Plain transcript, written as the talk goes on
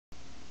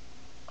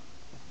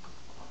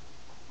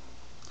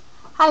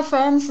Hi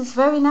friends, it's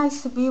very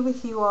nice to be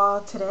with you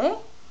all today.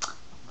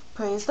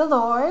 Praise the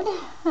Lord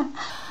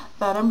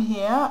that I'm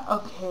here.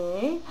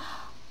 Okay,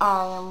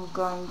 I am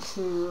going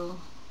to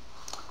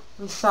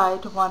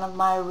recite one of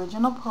my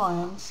original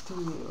poems to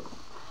you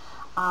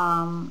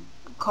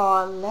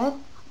called Let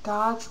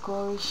God's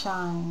Glory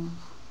Shine,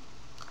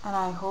 and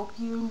I hope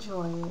you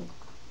enjoy it.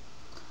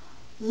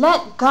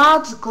 Let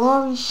God's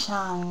glory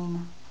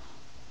shine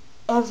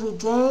every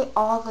day,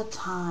 all the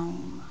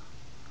time,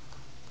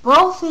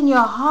 both in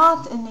your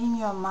heart and in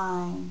your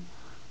mind.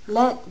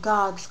 Let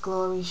God's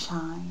glory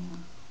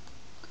shine.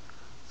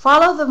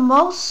 Follow the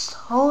most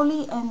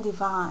holy and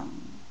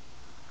divine,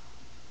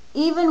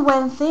 even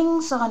when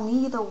things are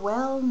neither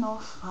well nor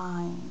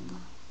fine.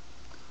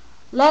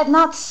 Let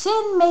not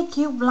sin make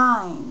you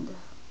blind.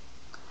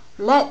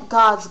 Let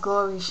God's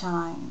glory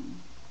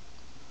shine.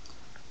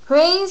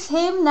 Praise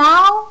Him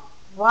now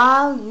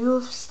while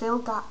you've still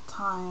got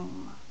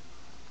time.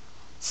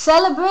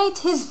 Celebrate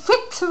His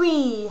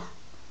victory,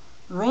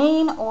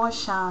 rain or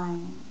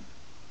shine.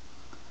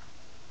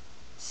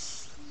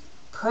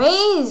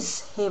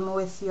 Praise Him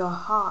with your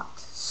heart,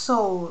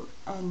 soul,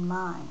 and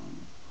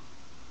mind.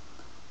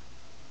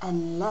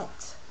 And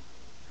let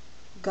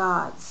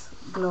God's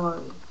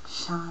glory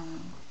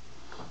shine.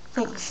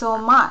 Thank you so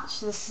much.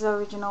 This is an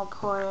original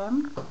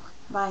poem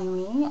by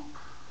me.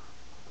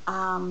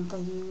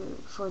 Thank you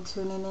for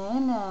tuning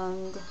in,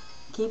 and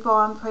keep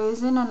on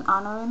praising and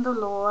honoring the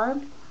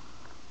Lord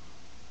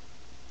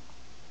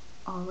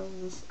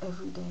always,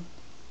 every day.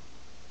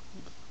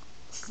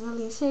 This is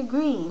Alicia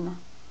Green.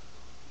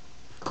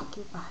 Thank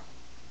you. Bye.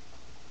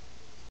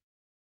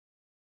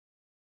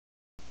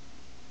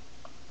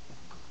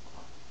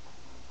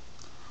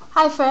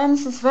 Hi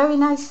friends, it's very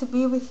nice to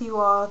be with you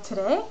all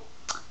today.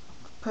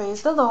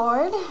 Praise the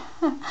Lord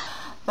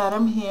that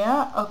I'm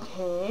here.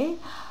 Okay,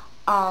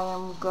 I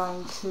am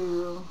going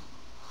to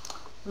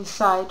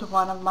recite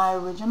one of my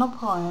original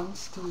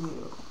poems to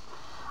you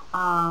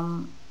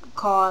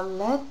called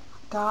Let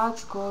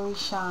God's Glory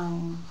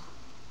Shine,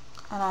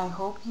 and I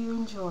hope you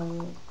enjoy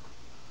it.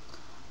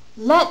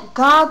 Let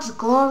God's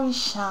glory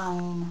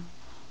shine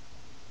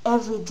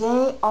every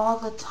day, all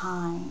the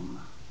time,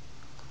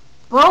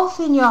 both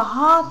in your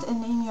heart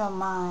and in your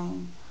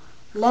mind.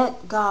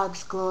 Let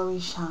God's glory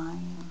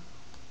shine.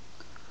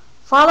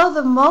 Follow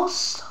the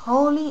most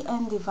holy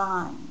and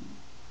divine,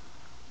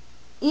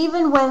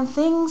 even when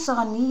things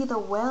are neither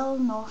well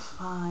nor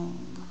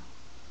fine.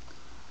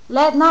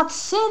 Let not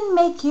sin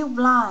make you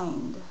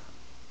blind.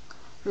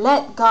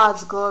 Let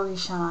God's glory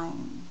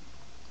shine.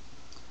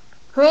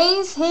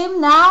 Praise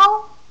Him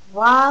now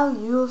while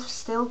you've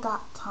still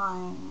got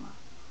time.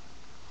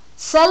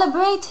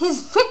 Celebrate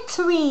His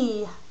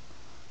victory,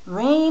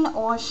 rain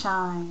or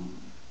shine.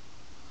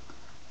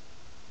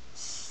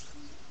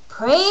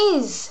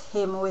 Praise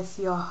Him with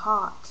your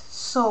heart,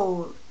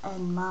 soul,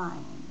 and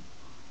mind.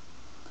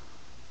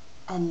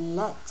 And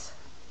let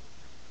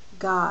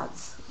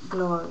God's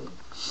glory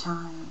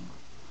shine.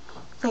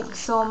 Thank you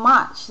so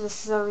much.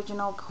 This is an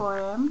original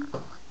poem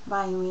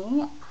by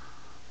me.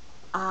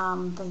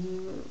 Thank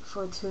you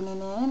for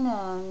tuning in,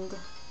 and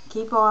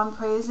keep on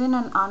praising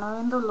and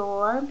honoring the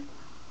Lord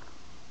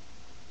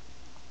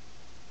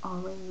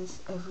always,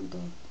 every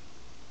day.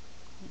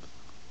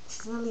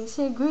 This is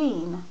Alicia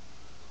Green.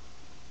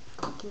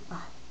 Thank you. Bye.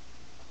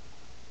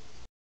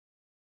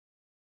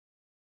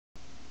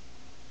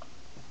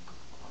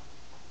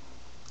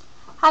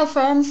 Hi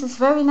friends, it's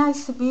very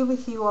nice to be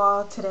with you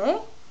all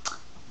today.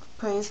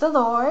 Praise the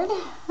Lord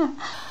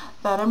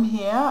that I'm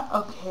here.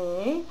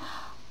 Okay,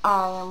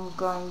 I am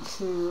going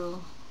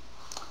to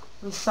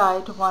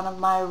recite one of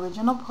my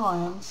original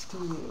poems to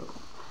you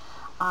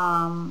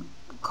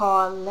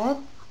called Let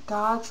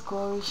God's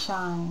Glory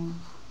Shine,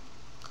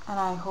 and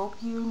I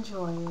hope you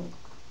enjoy it.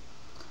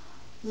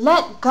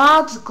 Let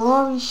God's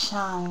glory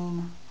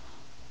shine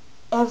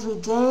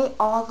every day,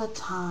 all the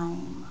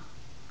time,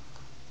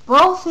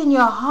 both in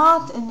your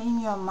heart and in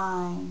your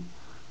mind.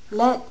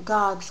 Let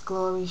God's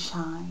glory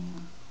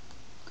shine.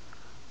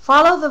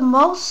 Follow the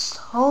most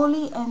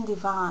holy and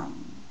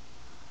divine,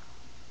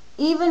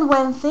 even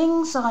when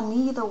things are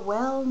neither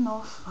well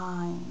nor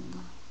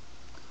fine.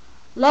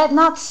 Let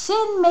not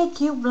sin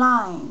make you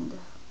blind.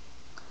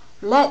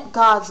 Let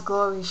God's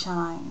glory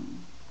shine.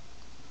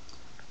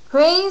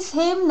 Praise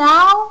Him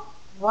now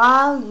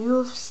while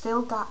you've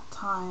still got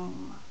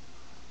time.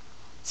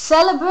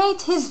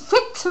 Celebrate His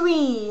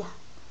victory,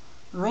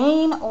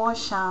 rain or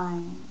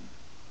shine.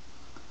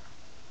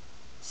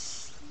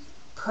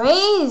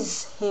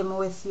 Praise Him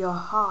with your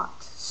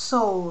heart,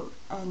 soul,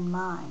 and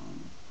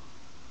mind.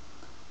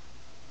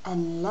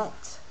 And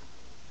let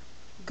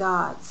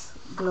God's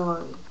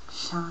glory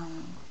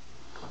shine.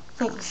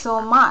 Thank you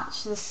so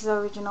much. This is an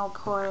original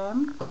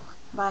poem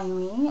by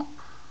me.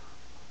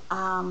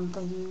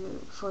 Thank you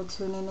for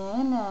tuning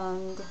in,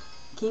 and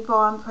keep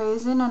on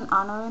praising and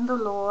honoring the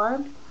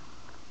Lord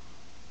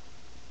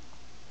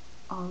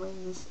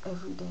always,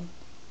 every day.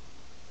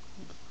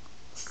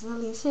 This is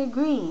Alicia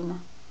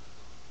Green.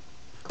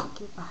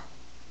 Thank you. Bye.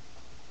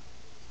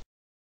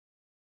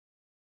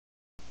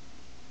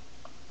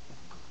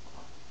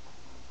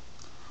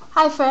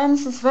 Hi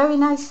friends, it's very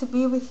nice to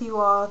be with you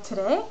all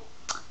today.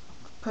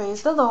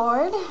 Praise the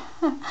Lord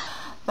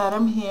that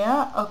I'm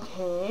here.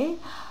 Okay,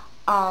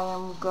 I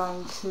am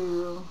going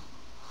to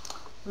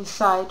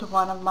recite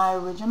one of my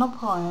original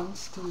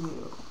poems to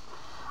you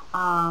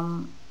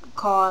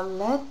called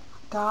Let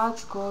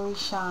God's Glory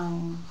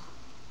Shine,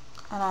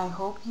 and I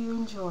hope you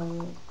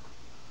enjoy it.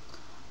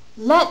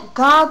 Let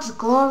God's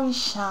glory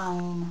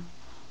shine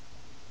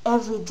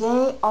every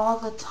day, all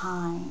the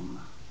time,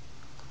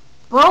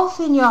 both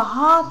in your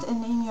heart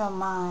and in your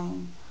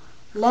mind.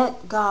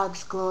 Let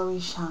God's glory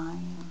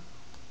shine.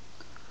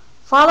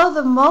 Follow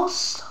the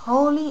most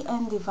holy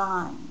and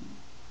divine,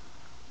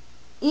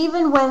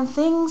 even when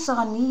things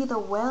are neither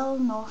well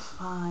nor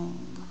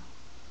fine.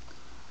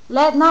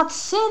 Let not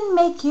sin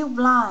make you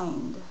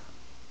blind.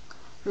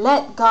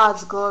 Let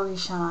God's glory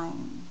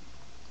shine.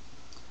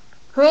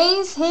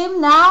 Praise Him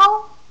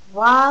now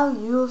while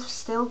you've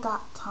still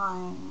got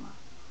time.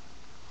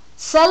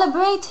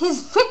 Celebrate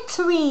His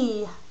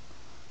victory,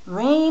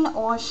 rain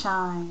or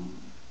shine.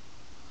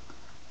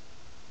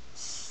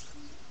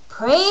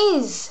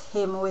 Praise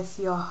Him with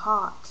your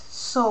heart,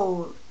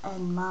 soul,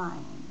 and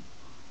mind.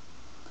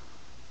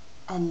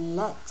 And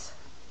let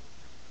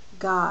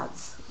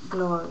God's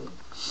glory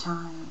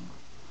shine.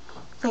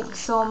 Thank you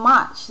so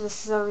much.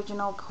 This is an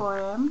original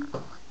poem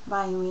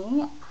by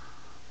me.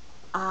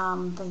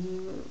 Thank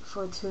you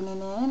for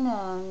tuning in,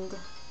 and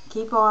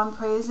keep on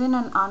praising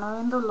and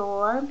honoring the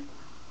Lord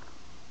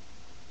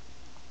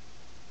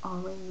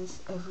always,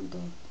 every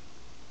day.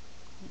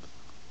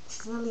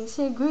 This is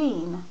Alicia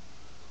Green.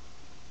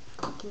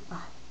 Thank you. Bye.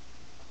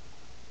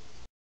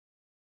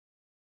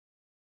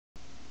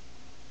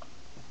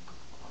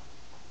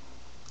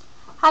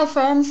 Hi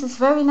friends, it's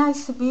very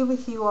nice to be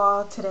with you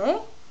all today.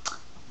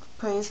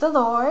 Praise the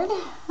Lord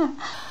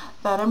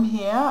that I'm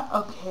here.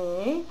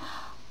 Okay,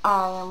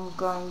 I am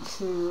going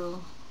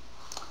to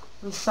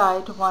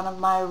recite one of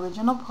my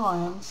original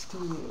poems to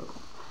you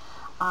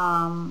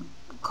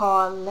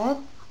called Let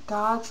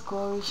God's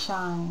Glory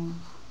Shine,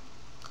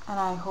 and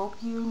I hope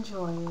you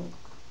enjoy it.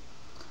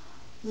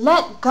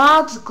 Let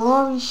God's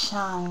glory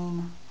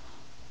shine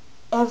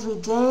every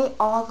day,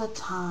 all the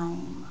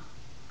time,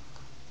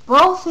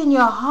 both in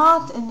your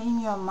heart and in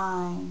your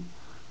mind.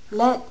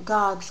 Let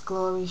God's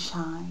glory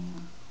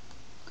shine.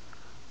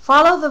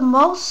 Follow the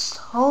most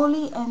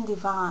holy and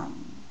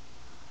divine,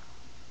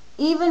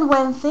 even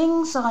when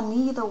things are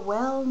neither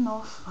well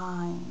nor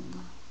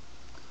fine.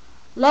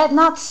 Let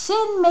not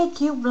sin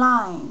make you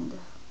blind.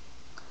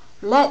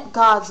 Let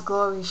God's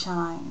glory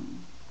shine.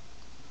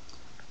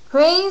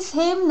 Praise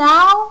Him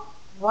now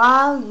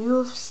while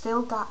you've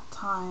still got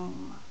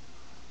time.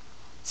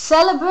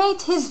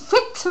 Celebrate His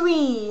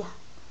victory,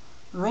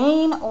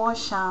 rain or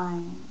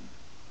shine.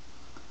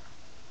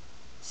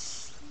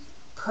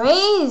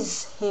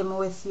 Praise Him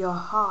with your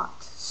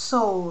heart,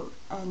 soul,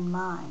 and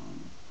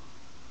mind.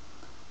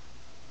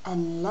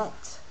 And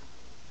let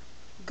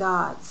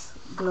God's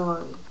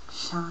glory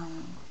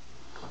shine.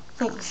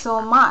 Thank you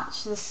so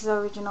much. This is an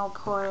original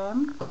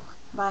poem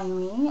by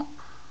me.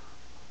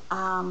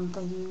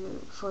 Thank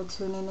you for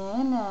tuning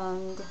in,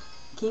 and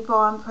keep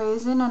on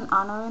praising and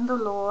honoring the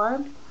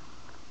Lord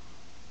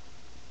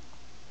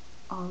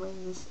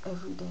always,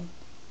 every day.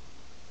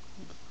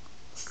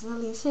 This is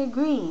Alicia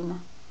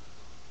Green.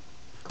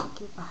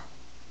 Thank you. Bye.